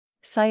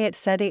Syed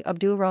Saddiq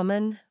Abdul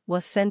Rahman,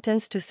 was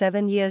sentenced to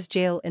 7 years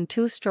jail and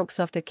 2 strokes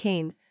of the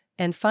cane,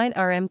 and fined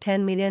Rm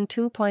 10 million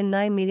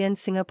 (2.9 million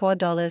Singapore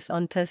dollars)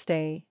 on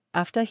Thursday,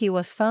 after he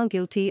was found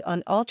guilty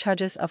on all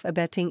charges of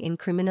abetting in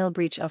criminal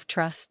breach of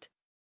trust,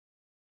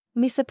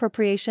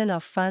 misappropriation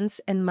of funds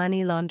and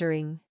money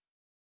laundering.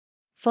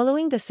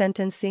 Following the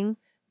sentencing,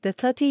 the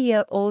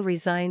 30-year-old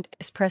resigned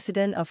as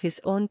president of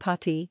his own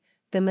party,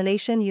 the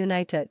Malaysian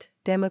United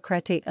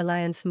Democratic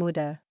Alliance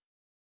Muda,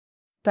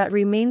 but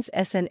remains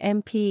as an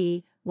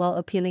MP while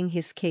appealing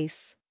his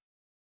case.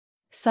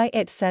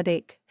 Syed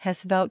Saddiq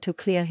has vowed to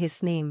clear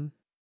his name.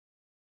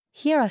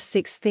 Here are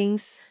 6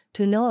 things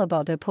to know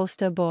about the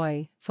poster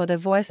boy for the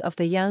voice of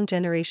the young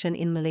generation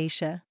in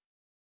Malaysia,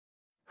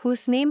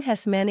 whose name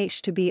has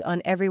managed to be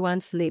on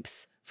everyone's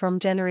lips from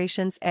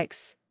generations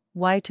X,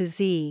 Y to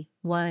Z.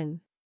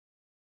 1.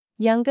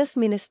 Youngest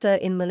minister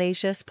in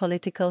Malaysia's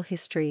political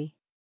history.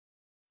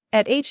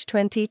 At age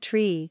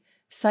 23,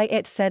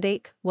 Syed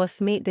Saddiq was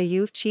made the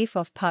youth chief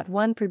of Part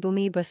 1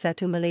 Pribumi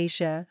Bersatu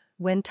Malaysia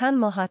when Tan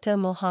Mahathir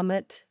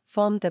Mohamad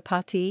formed the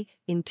party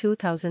in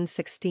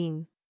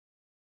 2016.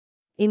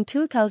 In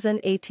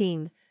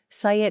 2018,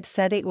 Syed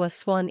Saddiq was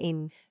sworn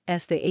in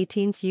as the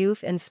 18th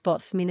Youth and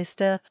Sports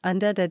Minister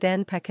under the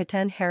then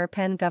Pakatan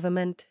Harapan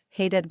government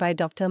headed by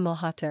Dr.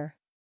 Mahathir.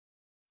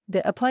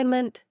 The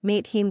appointment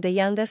made him the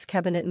youngest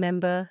cabinet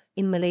member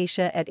in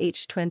Malaysia at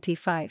age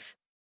 25.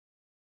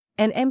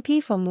 An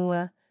MP for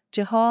Muar,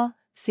 Johor,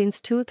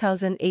 since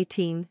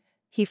 2018,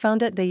 he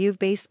founded the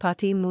youth-based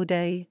party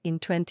Muda in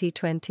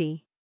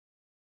 2020.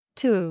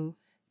 2.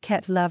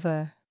 Cat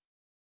lover.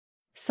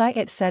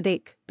 Syed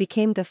Saddiq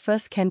became the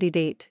first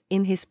candidate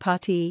in his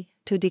party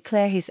to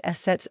declare his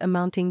assets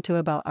amounting to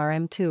about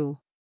Rm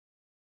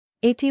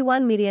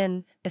 2.81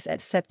 million as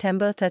at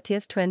September 30,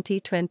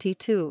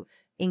 2022,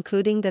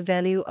 including the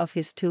value of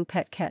his 2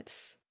 pet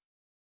cats.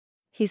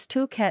 His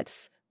 2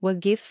 cats were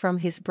gifts from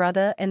his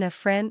brother and a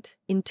friend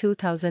in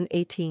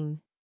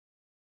 2018.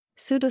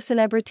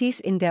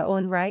 Pseudo-celebrities in their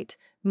own right,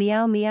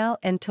 Meow Meow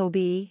and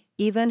Toby,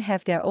 even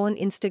have their own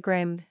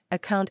Instagram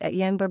account at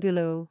Yang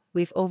Berbulo,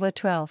 with over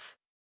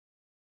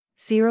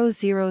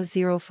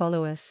 12,000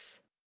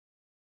 followers.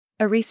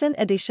 A recent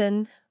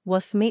addition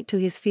was made to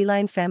his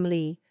feline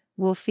family,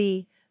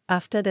 Wolfie,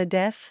 after the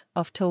death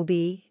of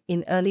Toby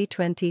in early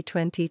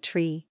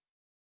 2023.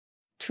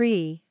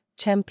 3.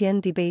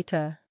 Champion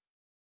debater.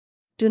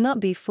 Do not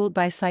be fooled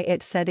by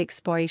Syed Saddiq's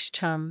boyish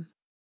charm,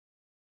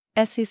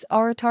 as his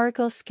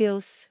oratorical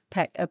skills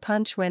packed a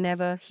punch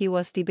whenever he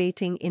was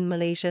debating in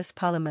Malaysia's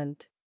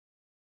parliament.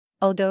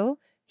 Although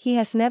he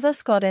has never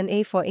scored an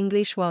A for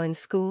English while in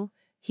school,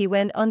 he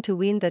went on to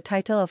win the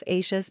title of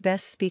Asia's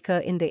best speaker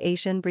in the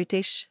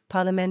Asian-British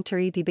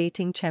Parliamentary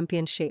Debating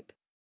Championship.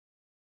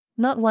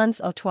 Not once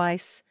or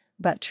twice,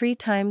 but 3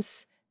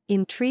 times,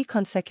 in 3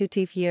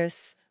 consecutive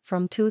years,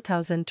 from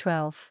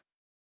 2012.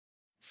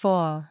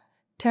 4.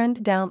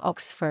 Turned down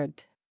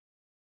Oxford.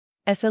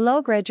 As a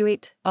law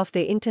graduate of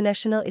the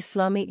International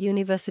Islamic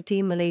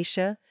University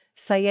Malaysia,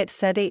 Syed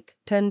Saddiq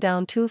turned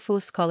down 2 full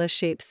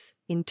scholarships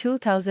in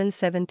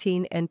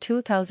 2017 and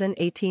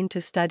 2018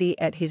 to study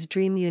at his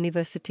dream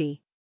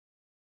university,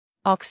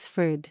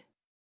 Oxford.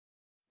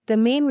 The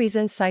main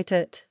reason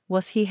cited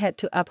was he had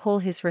to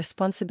uphold his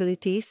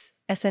responsibilities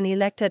as an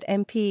elected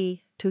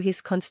MP to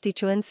his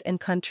constituents and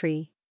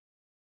country.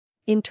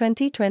 In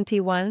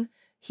 2021,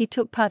 he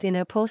took part in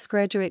a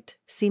postgraduate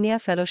senior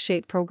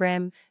fellowship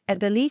program at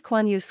the Lee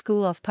Kuan Yew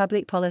School of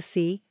Public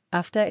Policy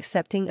after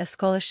accepting a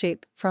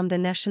scholarship from the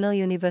National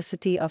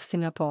University of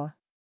Singapore.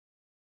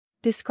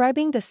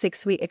 Describing the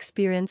 6-week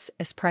experience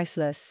as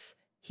priceless,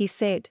 he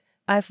said,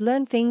 "I've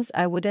learned things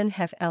I wouldn't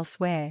have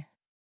elsewhere."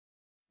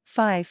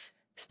 5.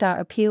 Star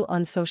appeal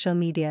on social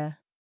media.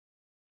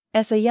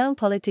 As a young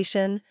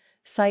politician,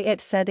 Syed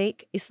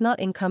Saddiq is not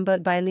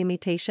encumbered by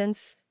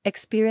limitations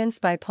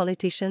experienced by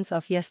politicians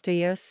of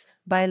yesteryears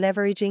by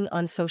leveraging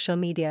on social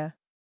media.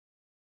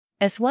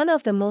 As one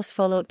of the most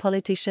followed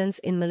politicians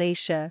in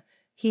Malaysia,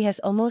 he has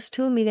almost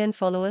 2 million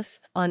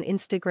followers on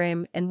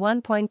Instagram and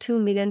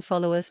 1.2 million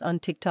followers on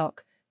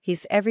TikTok.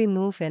 His every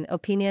move and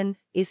opinion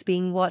is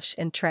being watched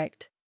and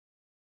tracked.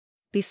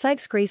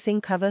 Besides gracing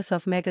covers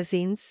of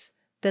magazines,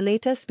 the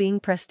latest being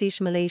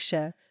Prestige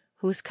Malaysia,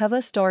 whose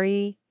cover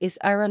story is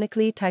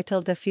ironically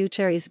titled "The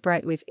Future is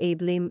Bright with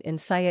Abe Lim and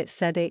Syed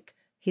Saddiq,"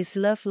 his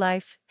love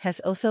life has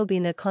also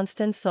been a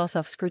constant source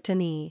of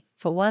scrutiny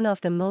for one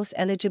of the most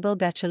eligible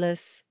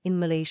bachelors in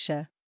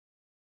Malaysia.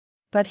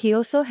 But he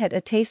also had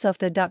a taste of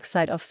the dark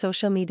side of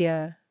social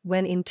media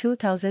when in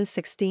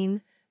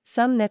 2016,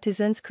 some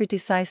netizens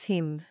criticized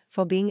him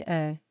for being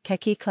a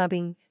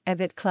khaki-clubbing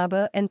avid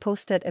clubber and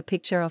posted a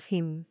picture of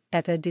him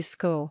at a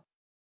disco.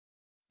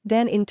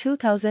 Then in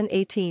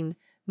 2018,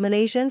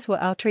 Malaysians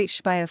were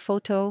outraged by a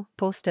photo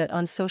posted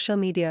on social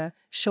media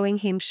showing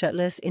him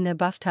shirtless in a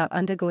bathtub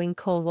undergoing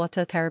cold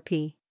water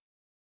therapy.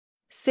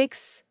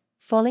 6.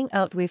 Falling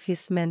out with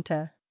his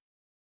mentor.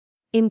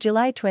 In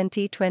July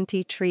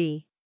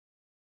 2023,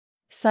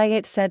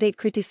 Syed Saddiq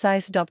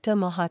criticized Dr.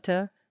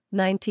 Mahathir,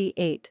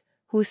 98,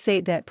 who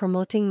said that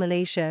promoting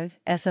Malaysia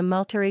as a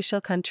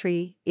multiracial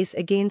country is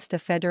against the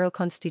federal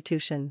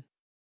constitution.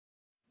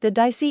 The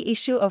dicey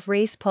issue of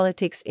race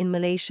politics in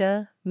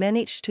Malaysia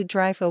managed to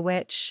drive a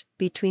wedge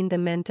between the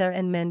mentor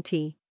and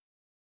mentee.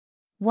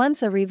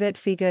 Once a revered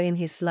figure in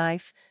his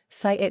life,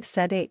 Syed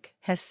Saddiq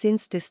has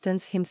since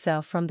distanced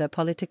himself from the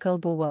political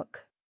bulwark.